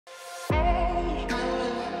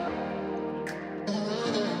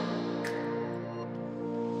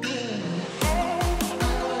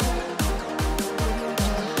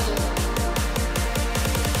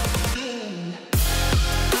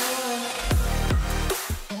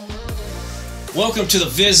Welcome to the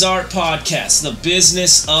Viz Art podcast, the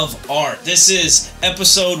business of art. This is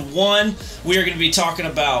episode 1. We are going to be talking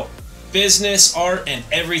about business, art, and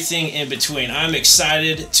everything in between. I'm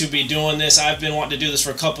excited to be doing this. I've been wanting to do this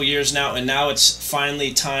for a couple years now, and now it's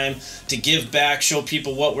finally time to give back, show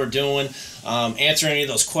people what we're doing, answer any of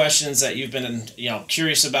those questions that you've been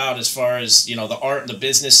curious about as far as the art and the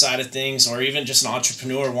business side of things, or even just an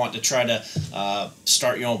entrepreneur wanting to try to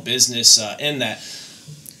start your own business in that.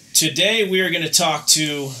 Today we are going to talk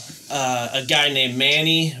to a guy named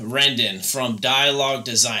Manny Rendón from Dialog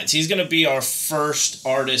Designs. He's going to be our first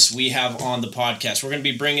artist we have on the podcast. We're going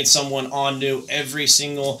to be bringing someone on new every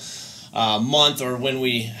single month or when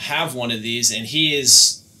we have one of these, and he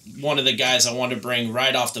is one of the guys I want to bring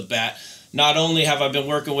right off the bat. Not only have I been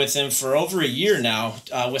working with him for over a year now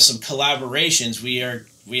with some collaborations,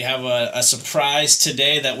 we have a surprise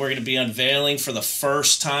today that we're going to be unveiling for the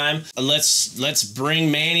first time. Let's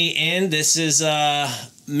bring Manny in. This is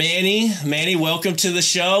Manny. Manny, welcome to the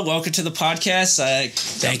show. Welcome to the podcast.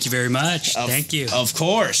 Thank you very much. Thank you. Of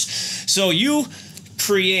course. So you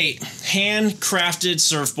create handcrafted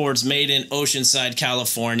surfboards made in Oceanside,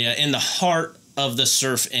 California, in the heart of the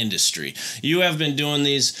surf industry. You have been doing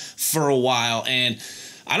these for a while, and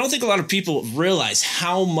I don't think a lot of people realize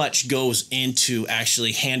how much goes into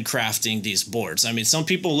actually handcrafting these boards. I mean, some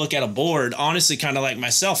people look at a board, honestly, kind of like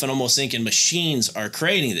myself, and almost thinking machines are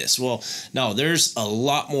creating this. Well, no, there's a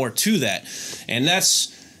lot more to that. And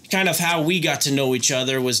that's kind of how we got to know each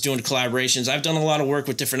other, was doing collaborations. I've done a lot of work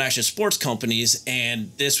with different action sports companies,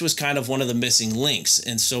 and this was kind of one of the missing links.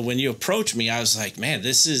 And so when you approached me, I was like, man,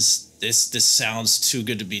 this sounds too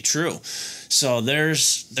good to be true. So there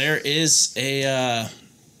is a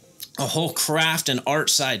whole craft and art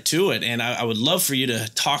side to it, and I would love for you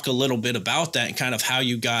to talk a little bit about that and kind of how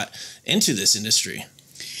you got into this industry.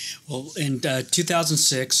 Well, in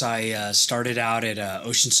 2006, I started out at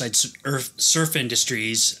Oceanside Surf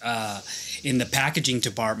Industries in the packaging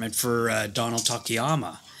department for Donald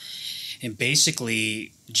Takayama, and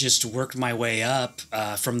basically just worked my way up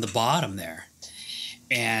from the bottom there.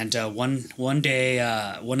 And one day,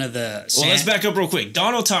 one of the... Well, let's back up real quick.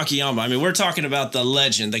 Donald Takayama, I mean, we're talking about the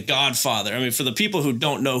legend, the godfather. I mean, for the people who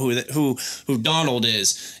don't know who Donald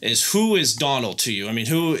is who is Donald to you? I mean,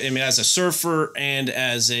 as a surfer and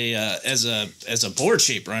as a board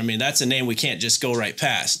shaper, I mean, that's a name we can't just go right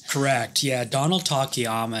past. Correct. Yeah, Donald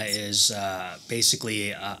Takayama is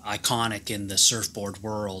basically iconic in the surfboard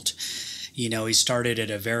world. You know, he started at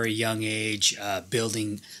a very young age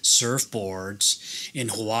building surfboards in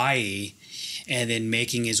Hawaii and then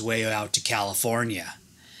making his way out to California.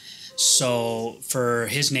 So for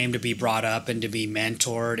his name to be brought up and to be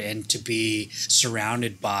mentored and to be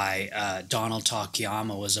surrounded by Donald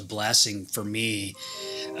Takayama was a blessing for me,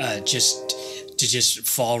 just to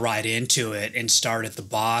fall right into it and start at the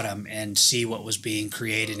bottom and see what was being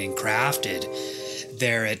created and crafted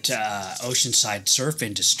there at Oceanside Surf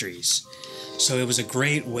Industries. So it was a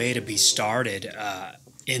great way to be started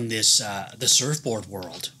in this the surfboard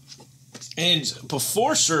world. And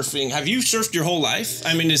before surfing, have you surfed your whole life?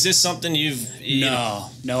 I mean, is this something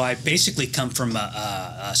No. I basically come from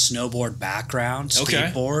a snowboard background,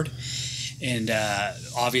 skateboard. Okay. And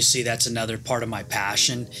obviously that's another part of my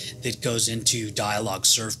passion that goes into Dialog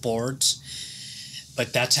surfboards.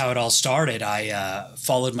 But that's how it all started. I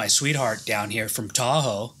followed my sweetheart down here from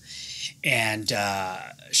Tahoe, and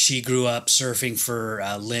she grew up surfing for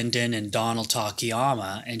Lyndon and Donald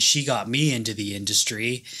Takayama, and she got me into the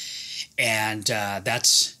industry, and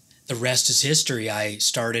that's the rest is history. I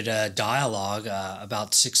started a Dialog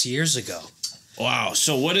about 6 years ago. Wow.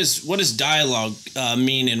 So what does Dialog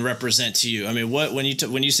mean and represent to you? I mean, when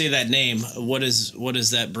you say that name, what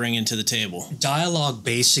does that bring into the table? Dialog,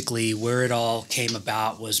 basically, where it all came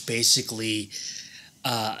about was basically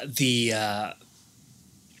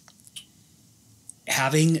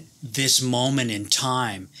having this moment in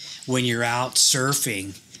time when you're out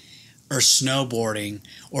surfing or snowboarding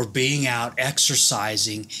or being out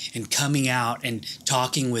exercising and coming out and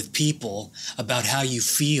talking with people about how you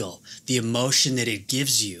feel, the emotion that it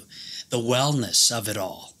gives you, the wellness of it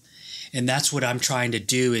all. And that's what I'm trying to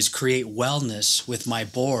do, is create wellness with my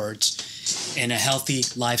boards and a healthy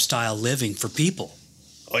lifestyle living for people.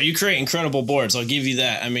 Well, you create incredible boards. I'll give you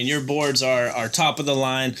that. I mean, your boards are top of the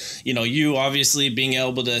line. You know, you obviously being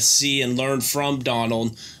able to see and learn from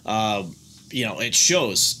Donald, it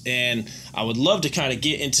shows. And I would love to kind of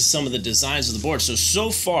get into some of the designs of the board. So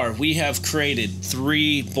far, we have created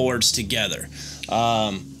 3 boards together.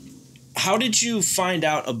 How did you find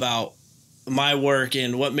out about my work,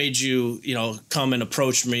 and what made you, come and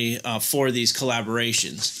approach me for these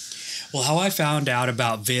collaborations? Well, how I found out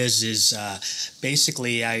about Viz is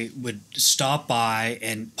basically I would stop by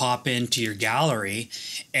and pop into your gallery,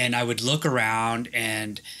 and I would look around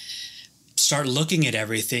and start looking at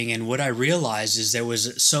everything. And what I realized is there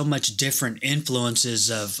was so much different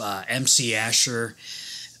influences of MC Escher,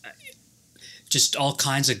 just all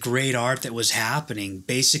kinds of great art that was happening.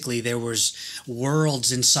 Basically, there was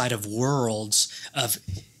worlds inside of worlds of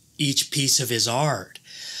each piece of his art.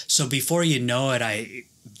 So before you know it,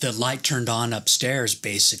 the light turned on upstairs,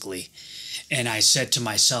 basically. And I said to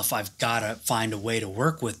myself, I've got to find a way to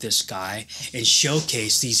work with this guy and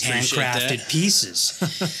showcase these handcrafted pieces.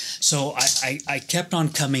 So I kept on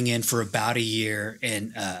coming in for about a year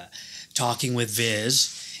and talking with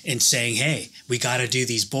Viz and saying, hey, we got to do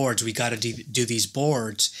these boards. We got to do these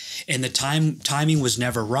boards. And the timing was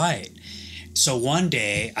never right. So one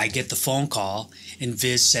day I get the phone call and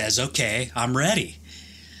Viz says, okay, I'm ready.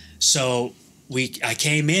 So I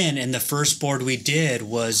came in, and the first board we did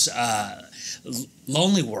was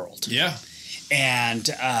Lonely World. Yeah. And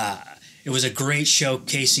it was a great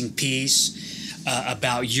showcasing piece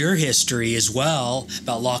about your history as well,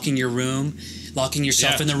 about locking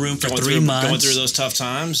yourself in the room for 3 months. Going through those tough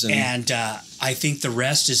times. And I think the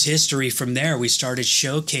rest is history from there. We started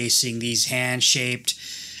showcasing these hand-shaped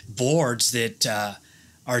boards that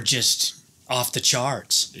are just off the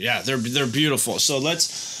charts. Yeah, they're beautiful. So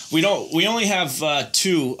we only have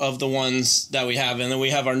 2 of the ones that we have, and then we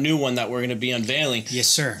have our new one that we're going to be unveiling. Yes,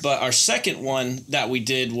 sir. But our second one that we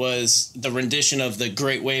did was the rendition of the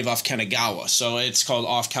Great Wave off Kanagawa. So it's called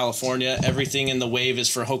Off California. Everything in the wave is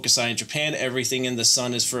for Hokusai in Japan. Everything in the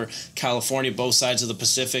sun is for California, both sides of the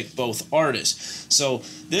Pacific, both artists. So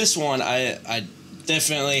this one, I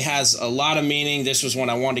definitely has a lot of meaning. This was one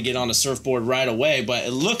I wanted to get on a surfboard right away, but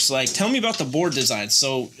it looks like, tell me about the board design.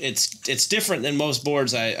 So it's different than most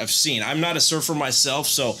boards I've seen. I'm not a surfer myself,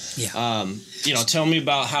 so tell me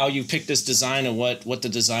about how you picked this design and what the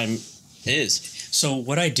design is. So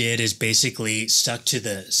what I did is basically stuck to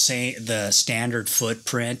the standard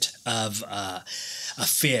footprint of a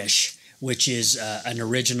fish, which is an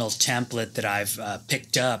original template that I've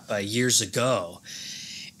picked up years ago.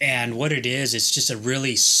 And what it is, it's just a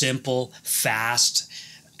really simple, fast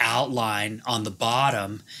outline on the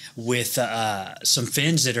bottom with some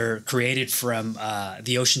fins that are created from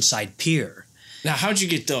the Oceanside Pier. Now, how'd you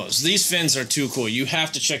get those? These fins are too cool. You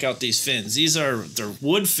have to check out these fins. They're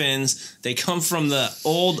wood fins. They come from the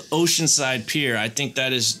old Oceanside Pier. I think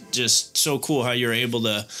that is just so cool how you're able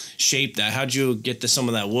to shape that. How'd you get to some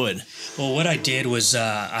of that wood? Well, what I did was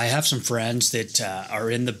I have some friends that are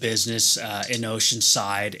in the business in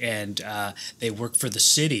Oceanside, and they work for the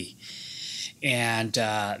city. And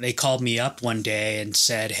they called me up one day and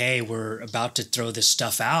said, hey, we're about to throw this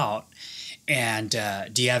stuff out, and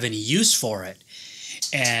do you have any use for it?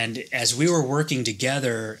 And as we were working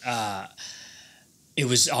together, it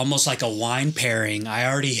was almost like a wine pairing. I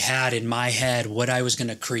already had in my head what I was going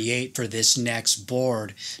to create for this next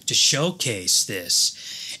board to showcase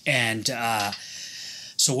this. And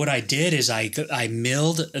so what I did is I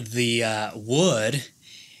milled the wood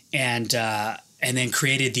and then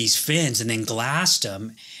created these fins and then glassed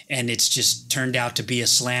them, and it's just turned out to be a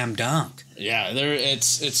slam dunk. Yeah,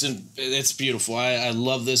 it's beautiful. I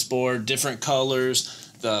love this board. Different colors,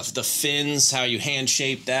 the fins, how you hand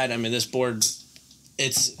shape that. I mean, this board,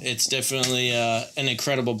 it's definitely an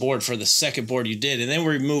incredible board for the second board you did. And then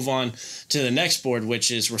we move on to the next board, which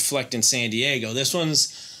is Reflecting San Diego. This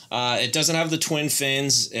one's it doesn't have the twin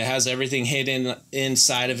fins. It has everything hidden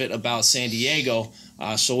inside of it about San Diego.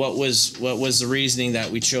 So what was the reasoning that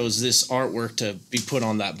we chose this artwork to be put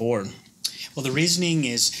on that board? Well, the reasoning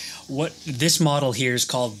is what this model here is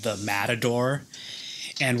called the Matador.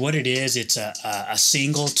 And what it is, it's a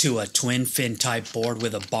single to a twin fin type board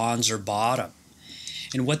with a bonzer bottom.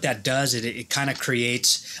 And what that does, it kind of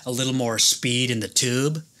creates a little more speed in the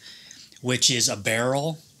tube, which is a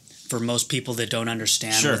barrel. For most people that don't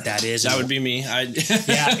understand what that is. That would be me.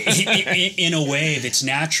 Yeah, in a wave, it's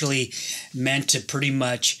naturally meant to pretty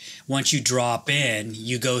much, once you drop in,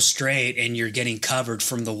 you go straight and you're getting covered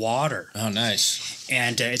from the water. Oh, nice.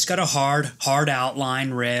 And it's got a hard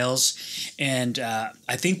outline rails. And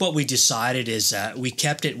I think what we decided is we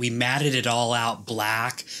matted it all out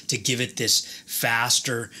black to give it this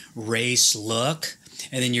faster race look.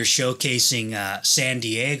 And then you're showcasing San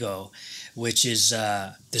Diego, which is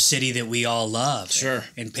the city that we all love. Sure.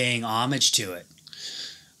 And paying homage to it.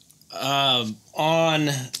 On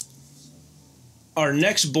our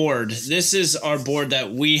next board, this is our board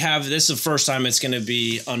that we have. This is the first time it's going to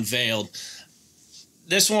be unveiled.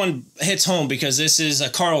 this one hits home because this is a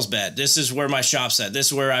Carlsbad. This is where my shop's at. This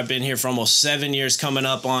is where I've been here for almost 7 years coming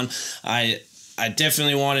up on. I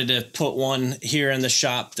definitely wanted to put one here in the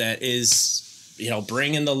shop that is, you know,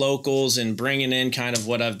 bringing the locals and bringing in kind of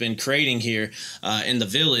what I've been creating here in the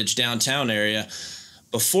village downtown area.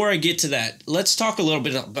 Before I get to that, let's talk a little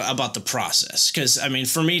bit about the process. Because, I mean,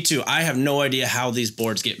 for me, too, I have no idea how these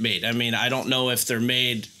boards get made. I mean, I don't know if they're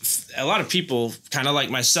made. A lot of people, kind of like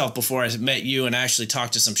myself, before I met you and actually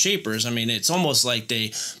talked to some shapers, I mean, it's almost like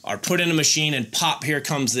they are put in a machine and pop, here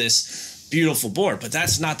comes this beautiful board. But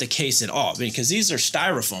that's not the case at all. Because these are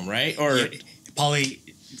styrofoam, right? Or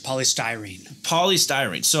polystyrene.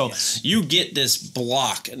 Polystyrene. So yes. You get this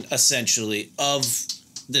block, essentially, of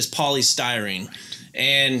this polystyrene.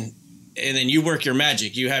 And then you work your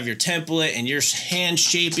magic. You have your template and you're hand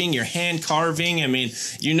shaping, you're hand carving. I mean,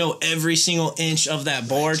 you know every single inch of that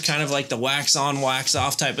board, kind of like the wax on, wax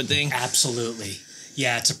off type of thing. Absolutely.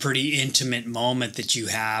 Yeah, it's a pretty intimate moment that you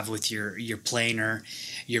have with your planer,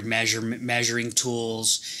 your measuring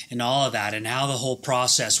tools, and all of that. And how the whole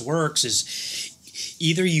process works is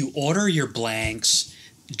either you order your blanks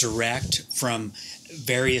direct from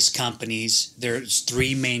various companies. There's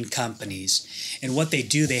 3 main companies, and what they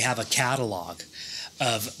do, they have a catalog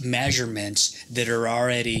of measurements that are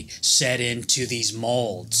already set into these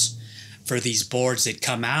molds for these boards that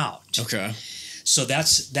come out. Okay. So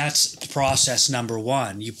that's process number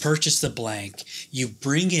 1. You purchase the blank, you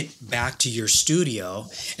bring it back to your studio,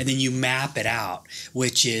 and then you map it out,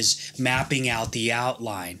 which is mapping out the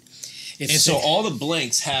outline. So all the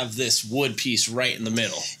blanks have this wood piece right in the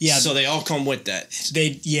middle. Yeah. So they all come with that.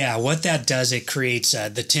 What that does, it creates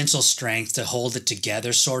the tensile strength to hold it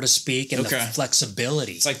together, so to speak, and the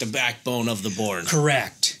flexibility. It's like the backbone of the board.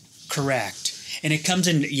 Correct. And it comes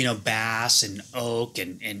in, you know, bass and oak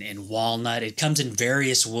and walnut. It comes in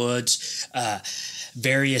various woods,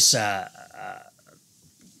 various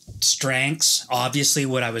strengths, obviously,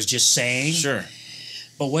 what I was just saying. Sure.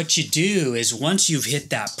 But what you do is once you've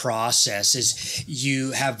hit that process is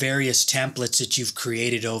you have various templates that you've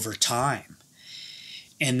created over time.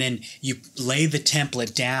 And then you lay the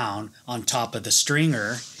template down on top of the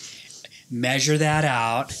stringer, measure that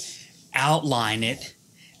out, outline it,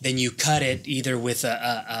 then you cut it either with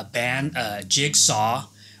a jigsaw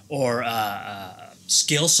or a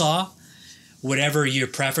skill saw, whatever your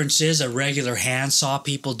preference is. A regular hand saw,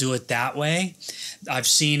 people do it that way. I've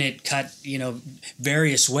seen it cut, you know,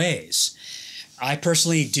 various ways. I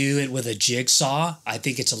personally do it with a jigsaw. I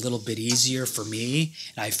think it's a little bit easier for me,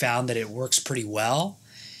 and I found that it works pretty well.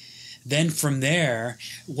 Then from there,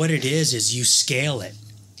 what it is you scale it,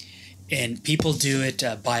 and people do it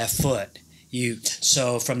by a foot.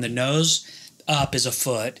 So from the nose up is a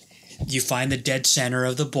foot. You find the dead center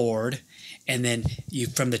of the board, and then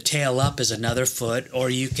from the tail up is another foot,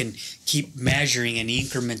 or you can keep measuring in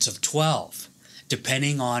increments of 12.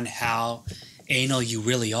 Depending on how anal you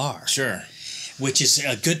really are. Sure. Which is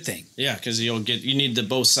a good thing. Yeah, because you need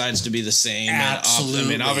both sides to be the same. Absolutely. I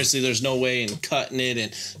mean, obviously there's no way in cutting it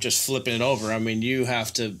and just flipping it over. I mean, you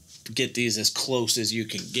have to get these as close as you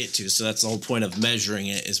can get to. So that's the whole point of measuring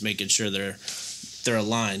it, is making sure they're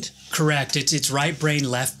aligned. Correct. It's right brain,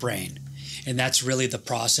 left brain. And that's really the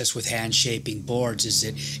process with hand shaping boards, is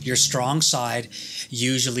that your strong side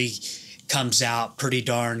usually comes out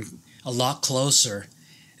a lot closer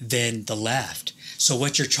than the left. So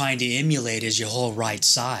what you're trying to emulate is your whole right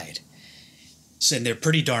side. So, and they're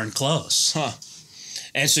pretty darn close. Huh.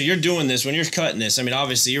 And so you're doing this, when you're cutting this, I mean,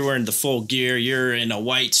 obviously you're wearing the full gear, you're in a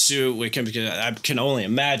white suit. I can only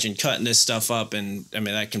imagine cutting this stuff up, and I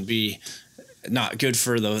mean, that can be not good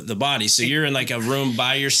for the body. So you're in like a room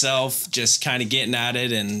by yourself, just kind of getting at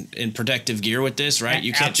it and in protective gear with this, right?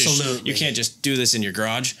 You can't just do this in your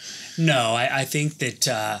garage. No, I think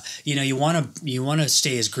that you want to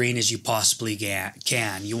stay as green as you possibly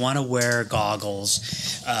can. You want to wear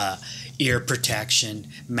goggles, ear protection,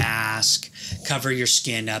 mask, cover your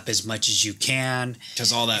skin up as much as you can.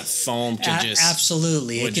 Because all that foam can just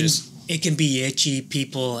absolutely it can be itchy.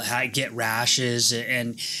 People get rashes,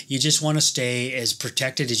 and you just want to stay as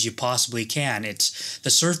protected as you possibly can. The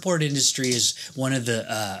surfboard industry is one of the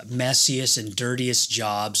messiest and dirtiest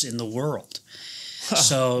jobs in the world.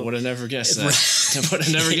 So would have never guessed that. Would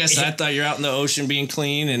have never guessed that. I thought you're out in the ocean being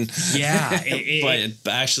clean, and but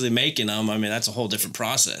actually making them, I mean, that's a whole different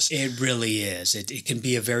process. It really is. It can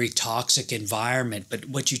be a very toxic environment, but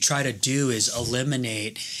what you try to do is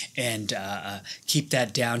eliminate and keep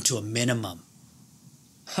that down to a minimum.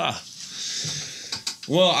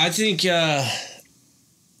 Well, I think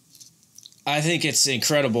I think it's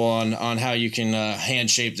incredible on how you can hand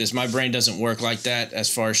shape this. My brain doesn't work like that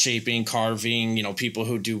as far as shaping, carving, people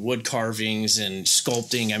who do wood carvings and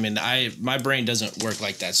sculpting. I mean, my brain doesn't work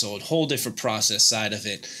like that. So a whole different process side of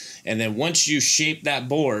it. And then once you shape that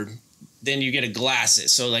board, then you get to glass it.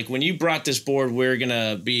 So like when you brought this board we're going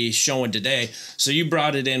to be showing today, so you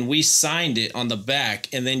brought it in, we signed it on the back,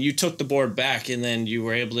 and then you took the board back, and then you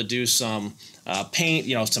were able to do some paint,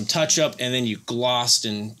 some touch up, and then you glassed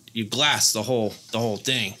the whole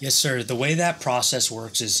thing. Yes, sir. The way that process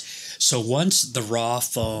works is, so once the raw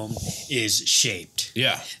foam is shaped,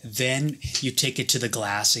 then you take it to the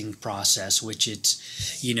glassing process, which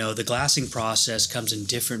the glassing process comes in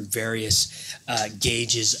different various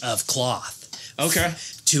gauges of cloth. Okay.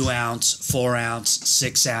 2 ounce, 4 ounce,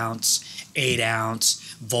 6 ounce, 8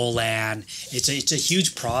 ounce, Volan. It's a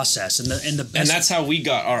huge process, and the best. And that's how we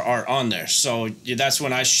got our art on there. So that's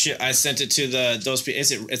when I sent it to those.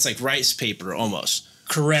 It's like rice paper almost.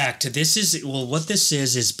 Correct. What this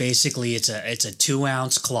is basically it's a 2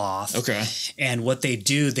 ounce cloth. Okay. And what they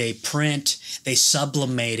do, they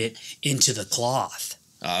sublimate it into the cloth.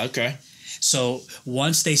 Okay. So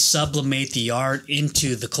once they sublimate the art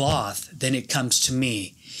into the cloth, then it comes to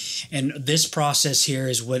me. And this process here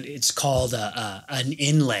is what it's called an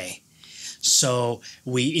inlay. So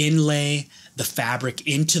we inlay the fabric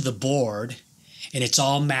into the board, and it's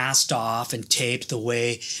all masked off and taped the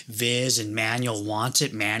way Viz and Manuel wants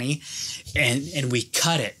it, Manny, and we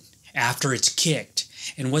cut it after it's kicked.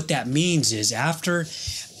 And what that means is after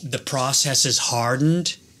the process is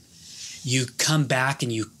hardened, you come back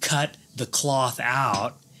and you cut the cloth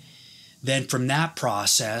out. Then from that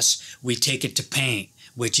process, we take it to paint,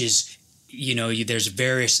 which is, there's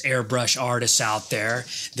various airbrush artists out there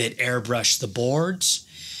that airbrush the boards.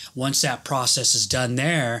 Once that process is done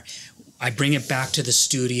there, I bring it back to the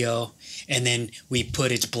studio, and then we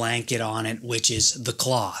put its blanket on it, which is the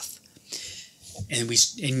cloth. And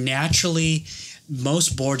naturally,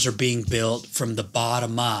 most boards are being built from the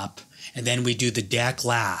bottom up, and then we do the deck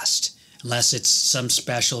last, unless it's some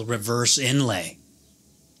special reverse inlay.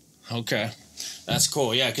 Okay. That's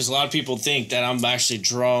cool. Yeah, because a lot of people think that I'm actually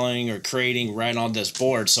drawing or creating right on this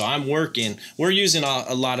board. So we're using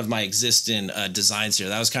a lot of my existing designs here.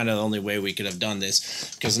 That was kind of the only way we could have done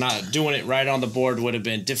this, because not doing it right on the board would have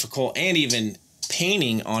been difficult, and even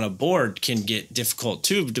painting on a board can get difficult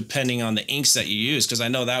too, depending on the inks that you use, because I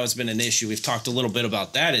know that has been an issue. We've talked a little bit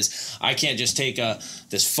about that. Is I can't just take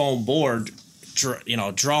this foam board,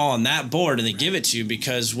 draw on that board and they give it to you,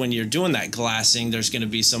 because when you're doing that glassing, there's going to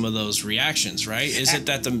be some of those reactions, right? Isn't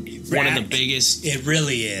that one of the biggest? It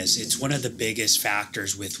really is. It's one of the biggest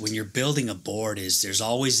factors with when you're building a board. Is there's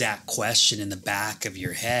always that question in the back of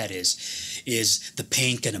your head: is the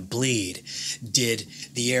paint going to bleed? Did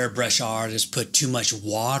the airbrush artist put too much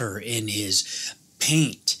water in his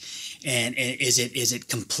paint? And is it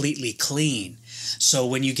completely clean? So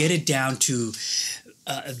when you get it down to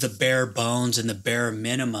the bare bones and the bare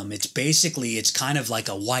minimum, it's kind of like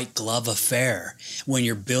a white glove affair when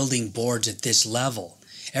you're building boards at this level.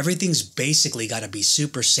 Everything's basically got to be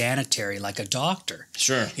super sanitary, like a doctor.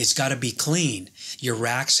 Sure. It's got to be clean. Your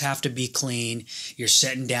racks have to be clean. You're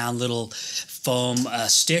setting down little foam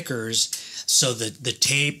stickers so that the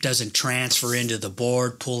tape doesn't transfer into the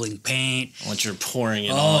board, pulling paint. Once you're pouring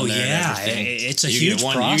it on there. Yeah, it's a huge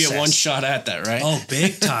process. You get one shot at that, right? Oh,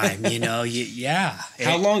 big time. Yeah.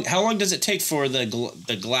 How long does it take for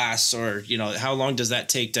the glass, or how long does that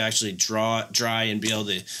take to actually dry and be able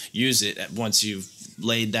to use it once you've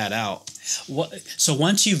laid that out? So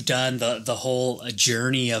once you've done the whole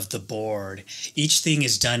journey of the board, each thing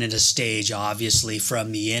is done in a stage, obviously,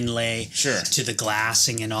 from the inlay to the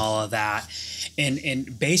glassing and all of that.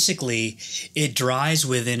 And basically, it dries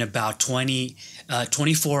within about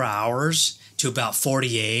 24 hours to about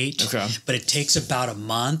 48. Okay. But it takes about a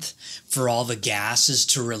month for all the gases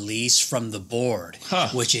to release from the board,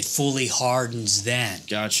 which it fully hardens then.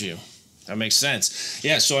 Got you. That makes sense.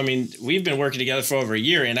 Yeah, so we've been working together for over a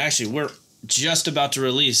year, and actually we're just about to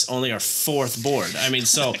release only our 4th board.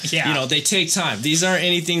 So yeah. They take time. These aren't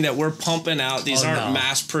anything that we're pumping out. These aren't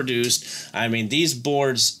mass produced. These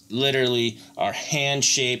boards literally are hand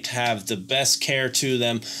shaped, have the best care to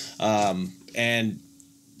them, and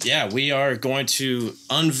yeah, we are going to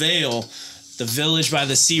unveil the Village by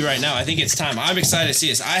the Sea right now. I think it's time. I'm excited to see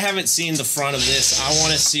this. I haven't seen the front of this. I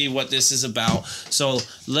want to see what this is about. So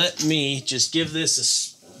let me just give this a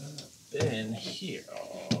spin here.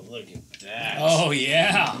 Oh, look at that. Oh,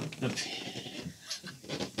 yeah.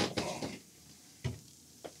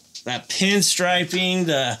 That pinstriping,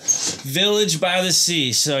 the Village by the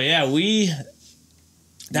Sea. So yeah,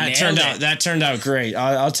 That turned out great.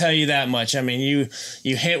 I'll tell you that much. I mean,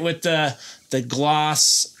 you hit with the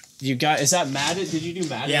gloss. Is that matted? Did you do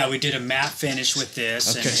matted? Yeah, we did a matte finish with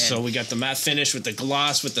this. Okay, so we got the matte finish with the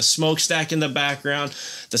gloss, with the smokestack in the background,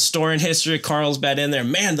 the story and history of Carlsbad in there.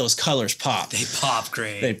 Man, those colors pop. They pop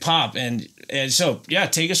great. They pop. And so, yeah,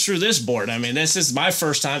 take us through this board. I mean, this is my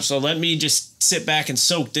first time, so let me just sit back and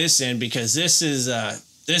soak this in, because this is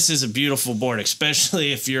a beautiful board,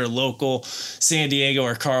 especially if you're a local San Diego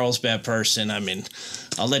or Carlsbad person. I mean,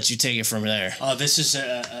 I'll let you take it from there. Oh, this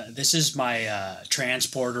is my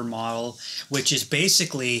transporter model, which is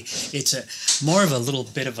basically, it's a more of a little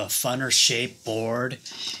bit of a funner shaped board,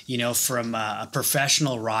 from a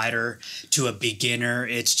professional rider to a beginner.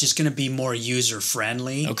 It's just going to be more user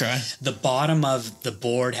friendly. Okay. The bottom of the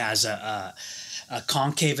board has a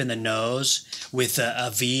concave in the nose with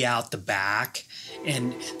a V out the back.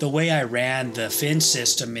 And the way I ran the fin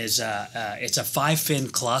system is it's a 5-fin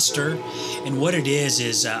cluster. And what it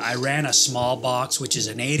is I ran a small box, which is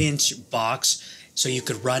an 8-inch box. So you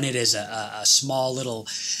could run it as a small little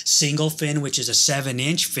single fin, which is a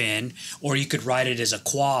 7-inch fin, or you could ride it as a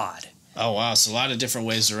quad. Oh, wow. So a lot of different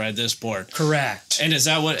ways to ride this board. Correct. And is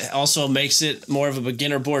that what also makes it more of a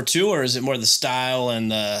beginner board too, or is it more the style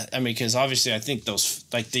and because obviously I think those,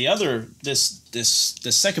 like the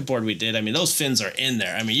second board we did, I mean, those fins are in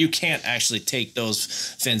there. I mean, you can't actually take those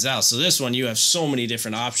fins out. So this one, you have so many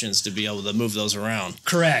different options to be able to move those around.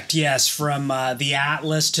 Correct. Yes. From the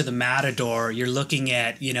Atlas to the Matador, you're looking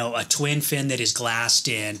at, a twin fin that is glassed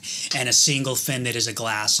in and a single fin that is a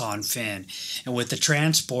glass on fin. And with the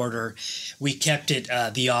Transporter, we kept it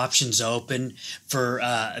the options open for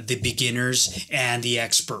the beginners and the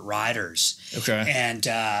expert riders. Okay. And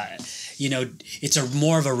it's a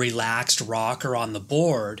more of a relaxed rocker on the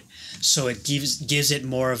board, so it gives it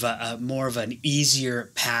more of an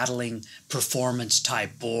easier paddling performance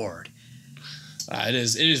type board. It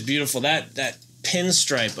is beautiful. That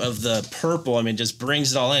pinstripe of the purple, I mean, just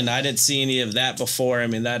brings it all in. I didn't see any of that before. I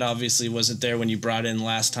mean, that obviously wasn't there when you brought it in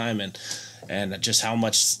last time, and just how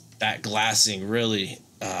much that glassing really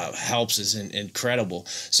helps is incredible.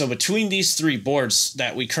 So between these three boards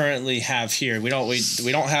that we currently have here, we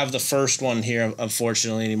don't have the first one here,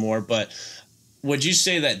 unfortunately, anymore. But would you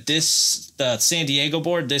say that the San Diego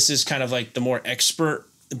board, this is kind of like the more expert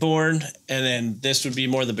board, and then this would be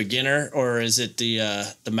more the beginner, or is it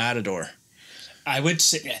the Matador? I would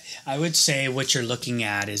say what you're looking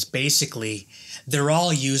at is basically they're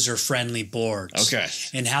all user-friendly boards. Okay.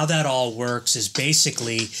 And how that all works is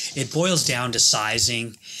basically it boils down to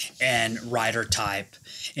sizing and rider type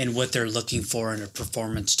and what they're looking for in a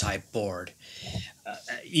performance-type board.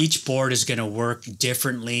 Each board is going to work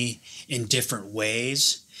differently in different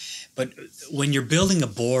ways. But when you're building a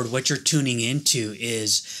board, what you're tuning into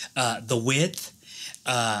is the width,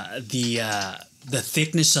 the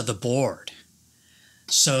thickness of the board.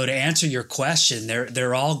 So to answer your question,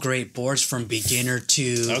 they're all great boards from beginner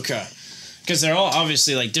to... Okay. Because they're all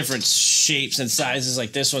obviously like different shapes and sizes.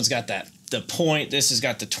 Like this one's got the point. This has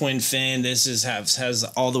got the twin fin. This has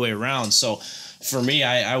all the way around. So for me,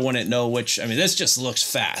 I wouldn't know which... I mean, this just looks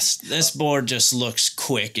fast. This board just looks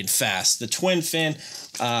quick and fast. The twin fin,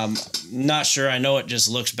 not sure. I know it just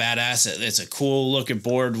looks badass. It's a cool looking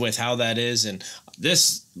board with how that is. And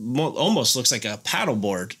this almost looks like a paddle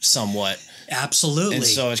board somewhat. Absolutely. And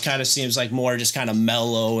so it kind of seems like more just kind of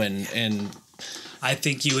mellow and I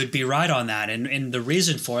think you would be right on that. And the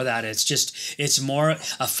reason for that, it's more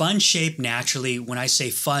a fun shape naturally. When I say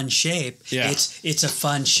fun shape, yeah. it's a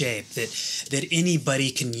fun shape that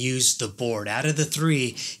anybody can use the board. Out of the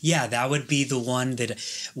three, yeah, that would be the one that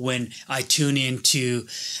when I tune into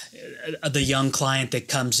the young client that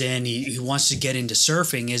comes in, he wants to get into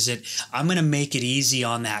surfing, is that I'm going to make it easy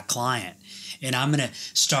on that client. And I'm going to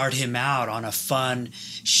start him out on a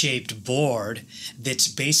fun-shaped board that's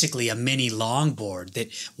basically a mini longboard.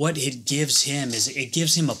 That what it gives him is it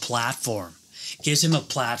gives him a platform. It gives him a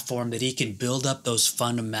platform that he can build up those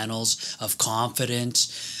fundamentals of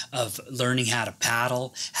confidence, of learning how to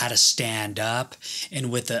paddle, how to stand up.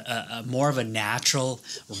 And with a more of a natural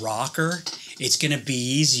rocker, it's going to be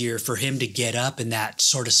easier for him to get up in that,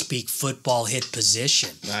 so to speak, football hit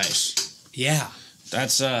position. Nice. Yeah.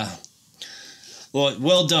 That's...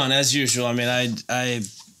 Well done, as usual. I mean, I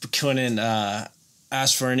couldn't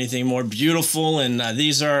ask for anything more beautiful, and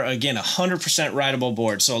these are, again, 100% rideable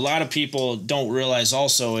boards. So a lot of people don't realize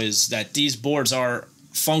also is that these boards are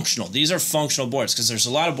functional. These are functional boards, because there's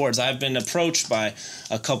a lot of boards. I've been approached by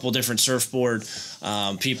a couple different surfboard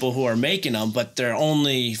people who are making them, but they're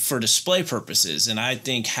only for display purposes. And I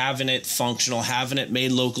think having it functional, having it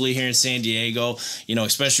made locally here in San Diego, you know,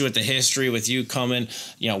 especially with the history with you coming,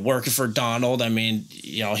 you know, working for Donald. I mean,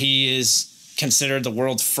 you know, he is considered the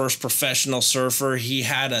world's first professional surfer. He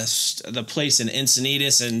had the place in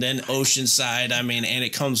Encinitas and then Oceanside. I mean, and it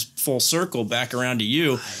comes full circle back around to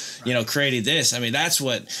you, you know, creating this. I mean, that's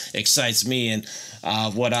what excites me, and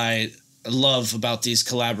what I love about these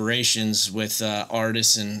collaborations with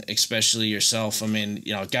artists, and especially yourself. I mean,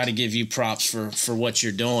 you know, got to give you props for what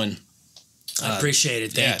you're doing. I appreciate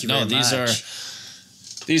it. Thank you very much.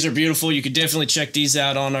 These are beautiful. You could definitely check these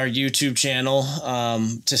out on our YouTube channel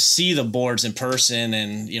to see the boards in person,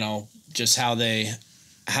 and, you know, just how they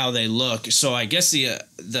look. So I guess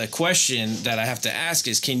the question that I have to ask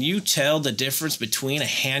is, can you tell the difference between a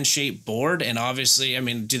hand-shaped board and, obviously, I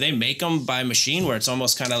mean, do they make them by machine where it's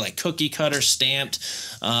almost kind of like cookie cutter stamped?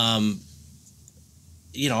 You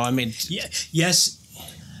know, I mean, yes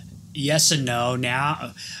and no.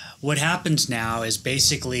 Now, what happens now is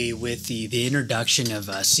basically with the introduction of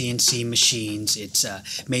CNC machines, it's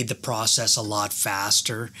made the process a lot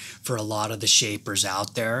faster for a lot of the shapers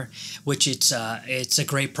out there, which it's a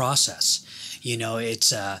great process. You know,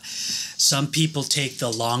 it's some people take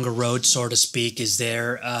the longer road, so to speak, is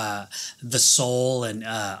they're the soul and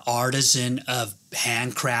artisan of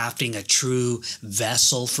handcrafting a true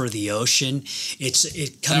vessel for the ocean.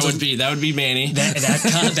 It comes that would be Manny.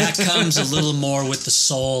 That comes a little more with the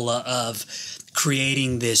soul of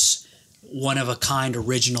creating this one of a kind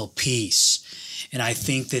original piece. And I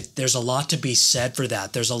think that there's a lot to be said for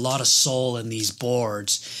that. There's a lot of soul in these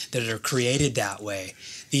boards that are created that way.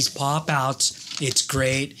 These pop-outs, it's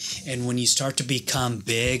great, and when you start to become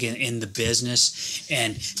big in the business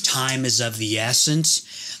and time is of the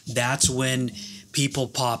essence, that's when people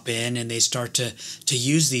pop in and they start to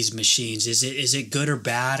use these machines. Is it good or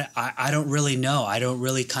bad? I don't really know. I don't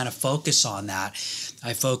really kind of focus on that.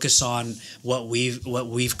 I focus on what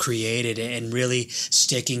we've created and really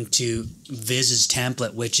sticking to Viz's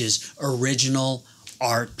template, which is original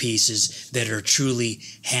art pieces that are truly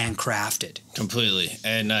handcrafted. Completely.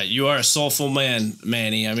 And you are a soulful man,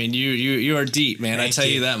 Manny. I mean, you are deep, man. I tell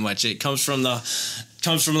you that much. It comes from the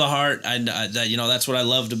heart. And you know, that's what I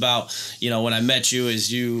loved about, you know, when I met you,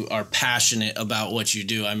 is you are passionate about what you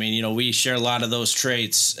do. I mean, you know, we share a lot of those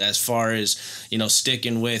traits as far as, you know,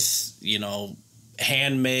 sticking with, you know,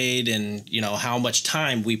 handmade, and, you know, how much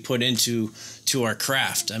time we put into our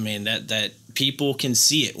craft. I mean, that people can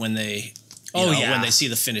see it when they when they see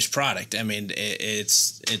the finished product. I mean,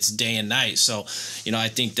 it's day and night. So, you know, I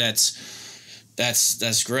think that's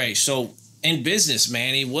great. So in business,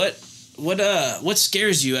 Manny, what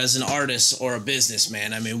scares you as an artist or a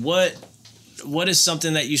businessman? I mean, what is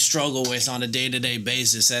something that you struggle with on a day-to-day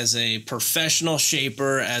basis as a professional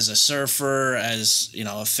shaper, as a surfer, as, you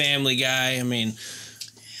know, a family guy? I mean,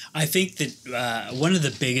 I think that one of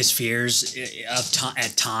the biggest fears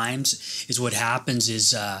at times is what happens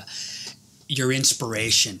is your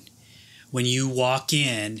inspiration. When you walk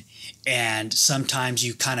in and sometimes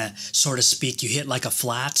you kind of, so to speak, you hit like a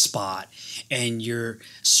flat spot and you're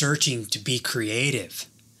searching to be creative.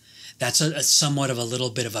 That's a somewhat of a little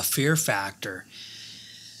bit of a fear factor.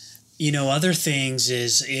 You know, other things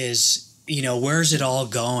is, you know, where's it all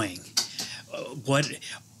going? What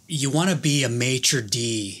you want to be a maitre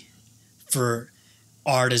d' for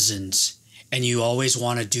artisans, and you always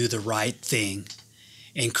want to do the right thing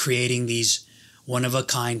in creating these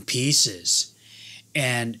one-of-a-kind pieces.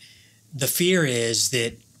 And the fear is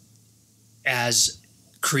that as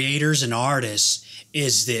creators and artists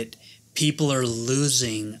is that people are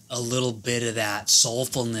losing a little bit of that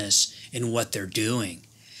soulfulness in what they're doing.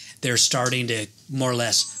 They're starting to more or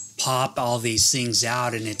less pop all these things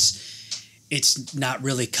out, and it's not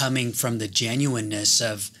really coming from the genuineness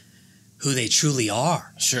of who they truly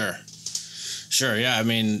are. Sure. Yeah. I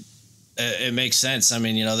mean, it makes sense. I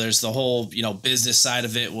mean, you know, there's the whole, you know, business side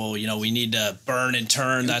of it. Well, you know, we need to burn and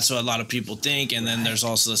turn. That's what a lot of people think. And then there's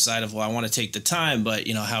also the side of, well, I want to take the time, but,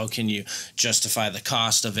 you know, how can you justify the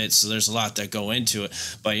cost of it? So there's a lot that go into it.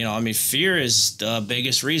 But, you know, I mean, fear is the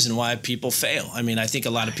biggest reason why people fail. I mean, I think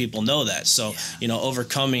a lot of people know that. So, you know,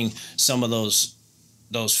 overcoming some of those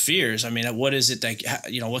fears, I mean, what is it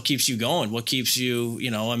that, you know, what keeps you going? What keeps you,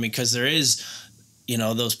 you know, I mean, because there is, you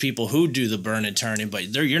know, those people who do the burn and turning, but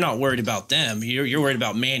you're not worried about them. You're worried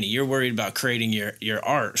about Manny. You're worried about creating your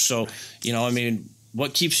art. So, you know, I mean,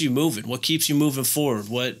 what keeps you moving? What keeps you moving forward?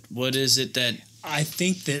 What is it that I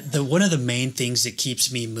think that one of the main things that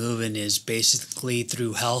keeps me moving is basically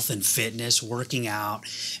through health and fitness, working out,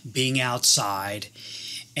 being outside,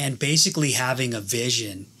 and basically having a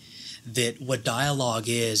vision that what Dialog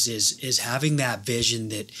is having that vision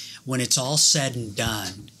that when it's all said and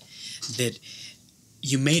done, that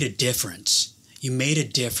you made a difference. You made a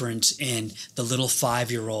difference in the little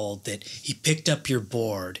 5-year-old that he picked up your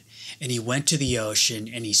board and he went to the ocean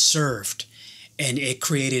and he surfed, and it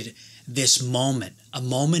created this moment, a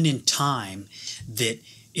moment in time that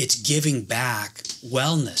it's giving back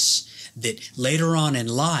wellness, that later on in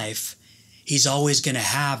life, he's always going to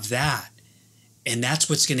have that. And that's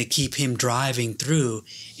what's going to keep him driving through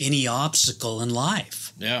any obstacle in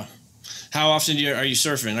life. Yeah. How often are you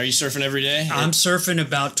surfing? Are you surfing every day? I'm surfing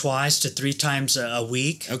about 2 to 3 times a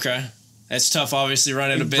week. Okay. That's tough, obviously,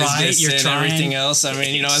 running a business Right, and everything else. I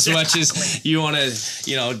mean, as much as you want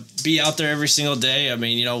to, be out there every single day, I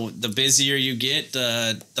mean, the busier you get,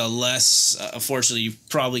 the less, unfortunately, you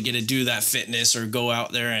probably get to do that fitness or go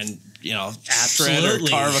out there and, shred or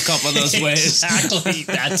carve a couple of those ways. Exactly.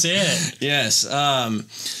 That's it. Yes.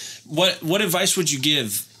 What advice would you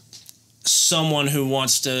give someone who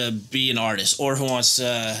wants to be an artist or who wants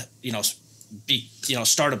to,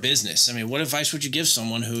 start a business? I mean, what advice would you give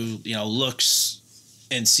someone who, looks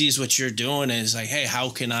and sees what you're doing and is like, hey, how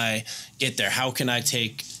can I get there? How can I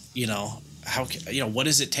take, what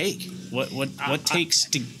does it take? What takes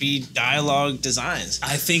to be Dialog Designs?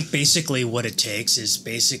 I think basically what it takes is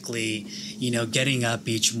basically, getting up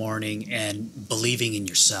each morning and believing in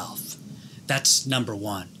yourself. That's number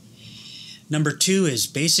one. Number two is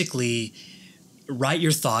basically write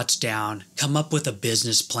your thoughts down, come up with a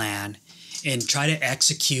business plan, and try to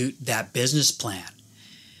execute that business plan.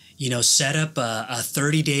 Set up a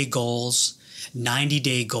 30-day goals,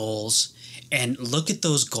 90-day goals, and look at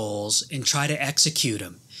those goals and try to execute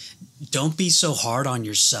them. Don't be so hard on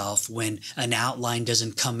yourself when an outline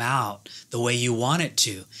doesn't come out the way you want it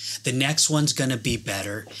to. The next one's going to be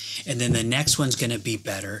better, and then the next one's going to be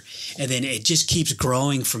better, and then it just keeps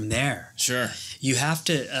growing from there. Sure. You have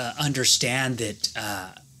to understand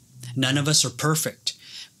that none of us are perfect,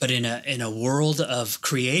 but in a world of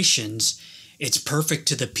creations, it's perfect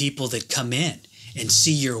to the people that come in and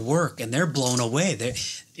see your work, and they're blown away.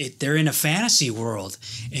 They're in a fantasy world,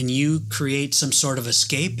 and you create some sort of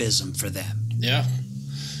escapism for them. Yeah.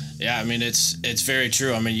 Yeah, I mean, it's very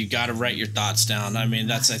true. I mean, you got to write your thoughts down. I mean,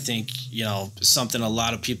 that's, I think, something a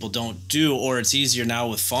lot of people don't do, or it's easier now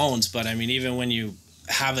with phones. But, I mean, even when you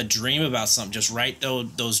have a dream about something, just write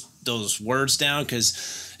those words down,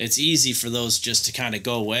 because it's easy for those just to kind of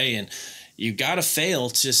go away. And you got to fail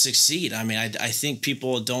to succeed. I mean, I think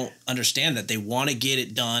people don't understand that. They want to get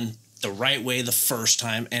it done the right way the first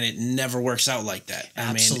time, and it never works out like that.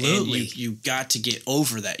 Absolutely. I mean, you got to get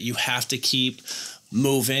over that. You have to keep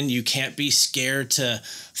moving. You can't be scared to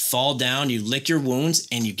fall down. You lick your wounds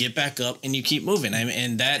and you get back up and you keep moving. I mean,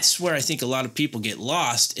 and that's where I think a lot of people get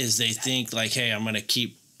lost, is they think like, hey, I'm going to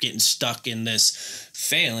keep getting stuck in this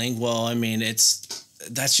failing. Well, I mean, that's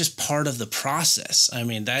just part of the process. I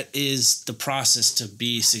mean, that is the process to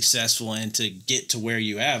be successful and to get to where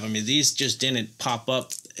you have. I mean, these just didn't pop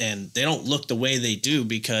up, and they don't look the way they do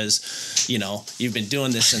because, you've been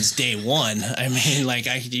doing this since day one. I mean,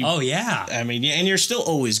 oh yeah. I mean, and you're still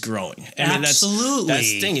always growing. I mean, absolutely. That's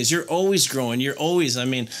the thing, is you're always growing. You're always, I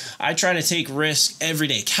mean, I try to take risks every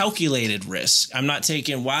day, calculated risks. I'm not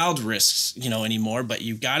taking wild risks, anymore, but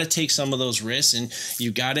you got to take some of those risks, and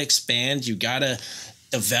you got to expand. You got to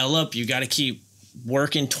develop. You got to keep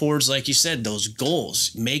working towards, like you said, those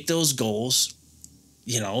goals. Make those goals,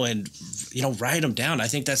 and write them down. I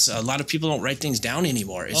think that's, a lot of people don't write things down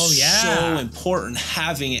anymore. It's so important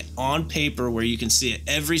having it on paper where you can see it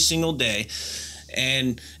every single day,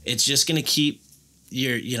 and it's just going to keep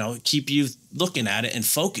keep you looking at it and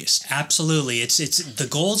focused. Absolutely. It's the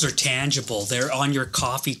goals are tangible. They're on your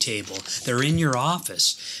coffee table. They're in your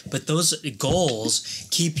office. But those goals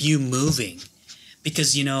keep you moving.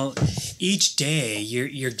 Because, each day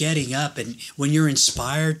you're getting up, and when you're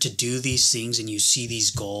inspired to do these things and you see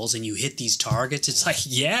these goals and you hit these targets, it's like,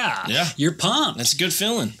 you're pumped. That's a good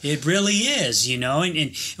feeling. It really is, and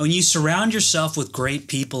when you surround yourself with great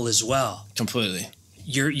people as well. Completely.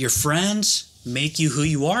 Your friends make you who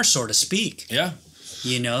you are, so to speak. Yeah.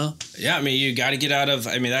 Yeah, I mean, you got to get out of,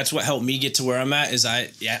 I mean, that's what helped me get to where I'm at, is I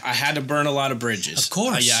had to burn a lot of bridges. Of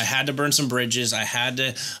course. I had to burn some bridges. I had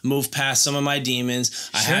to move past some of my demons.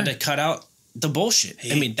 I had to cut out the bullshit.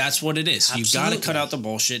 I mean, that's what it is. Absolutely. You got to cut out the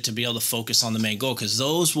bullshit to be able to focus on the main goal, because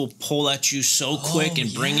those will pull at you so quick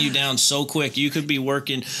and bring you down so quick. You could be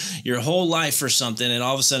working your whole life for something, and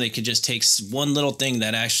all of a sudden it could just take one little thing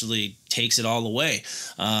that actually, takes it all away.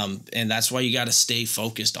 And that's why you got to stay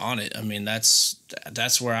focused on it. I mean, that's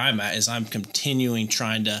where I'm at, is I'm continuing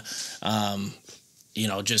trying to,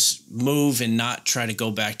 just move and not try to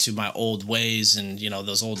go back to my old ways and,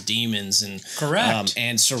 those old demons, and correct.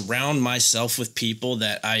 And surround myself with people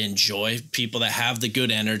that I enjoy, people that have the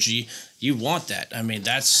good energy. You want that. I mean,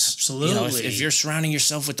 that's absolutely, if you're surrounding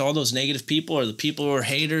yourself with all those negative people or the people who are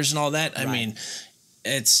haters and all that, right. I mean,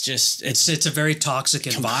 it's just, it's a very toxic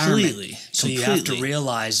environment. So you have to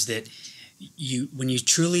realize that when you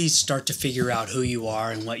truly start to figure out who you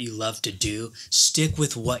are and what you love to do, stick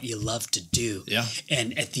with what you love to do. Yeah.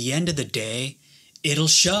 And at the end of the day, it'll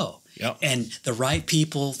show. Yep. And the right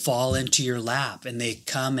people fall into your lap, and they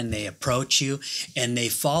come and they approach you and they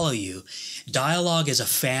follow you. Dialog is a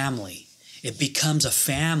family. It becomes a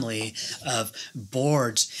family of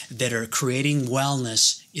boards that are creating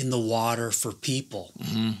wellness in the water for people.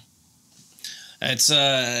 Mm-hmm.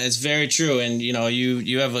 It's very true, and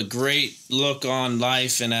you have a great look on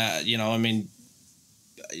life, and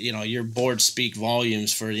your boards speak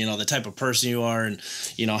volumes for the type of person you are, and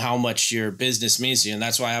how much your business means to you, and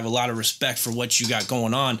that's why I have a lot of respect for what you got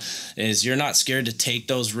going on. Is you're not scared to take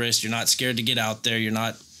those risks, you're not scared to get out there, you're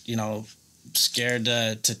not scared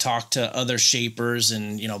to talk to other shapers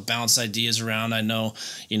and bounce ideas around. I know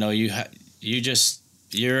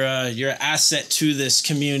you're an asset to this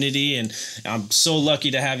community, and I'm so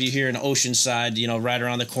lucky to have you here in Oceanside, right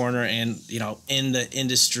around the corner, and in the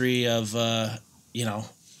industry of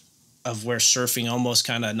of where surfing almost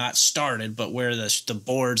kind of not started, but where the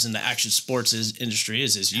boards and the action sports industry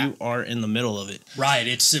is you are in the middle of it. Right.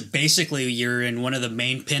 It's basically, you're in one of the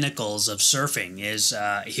main pinnacles of surfing is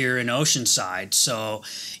here in Oceanside. So,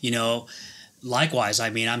 likewise, I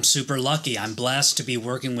mean, I'm super lucky. I'm blessed to be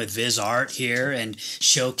working with Viz Art here and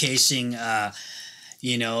showcasing,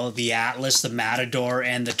 the Atlas, the Matador,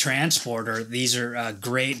 and the Transporter. These are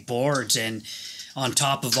great boards. And on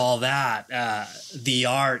top of all that, the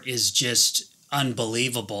art is just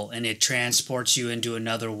unbelievable, and it transports you into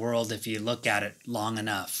another world if you look at it long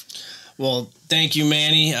enough. Well, thank you,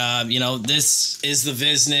 Manny. This is the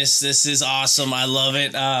business. This is awesome. I love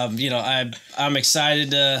it. I'm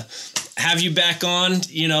excited to have you back on,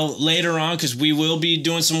 later on, because we will be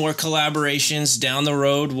doing some more collaborations down the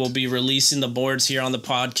road. We'll be releasing the boards here on the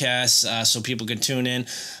podcast, so people can tune in.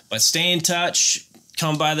 But stay in touch.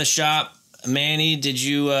 Come by the shop. Manny, did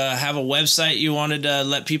you have a website you wanted to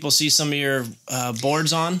let people see some of your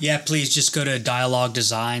boards on? Yeah, please just go to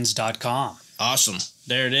dialogdesigns.com. Awesome.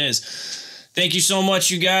 There it is. Thank you so much,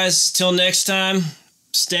 you guys. Till next time,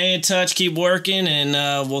 stay in touch, keep working,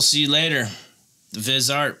 and we'll see you later. Viz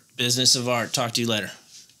Art, Business of Art. Talk to you later.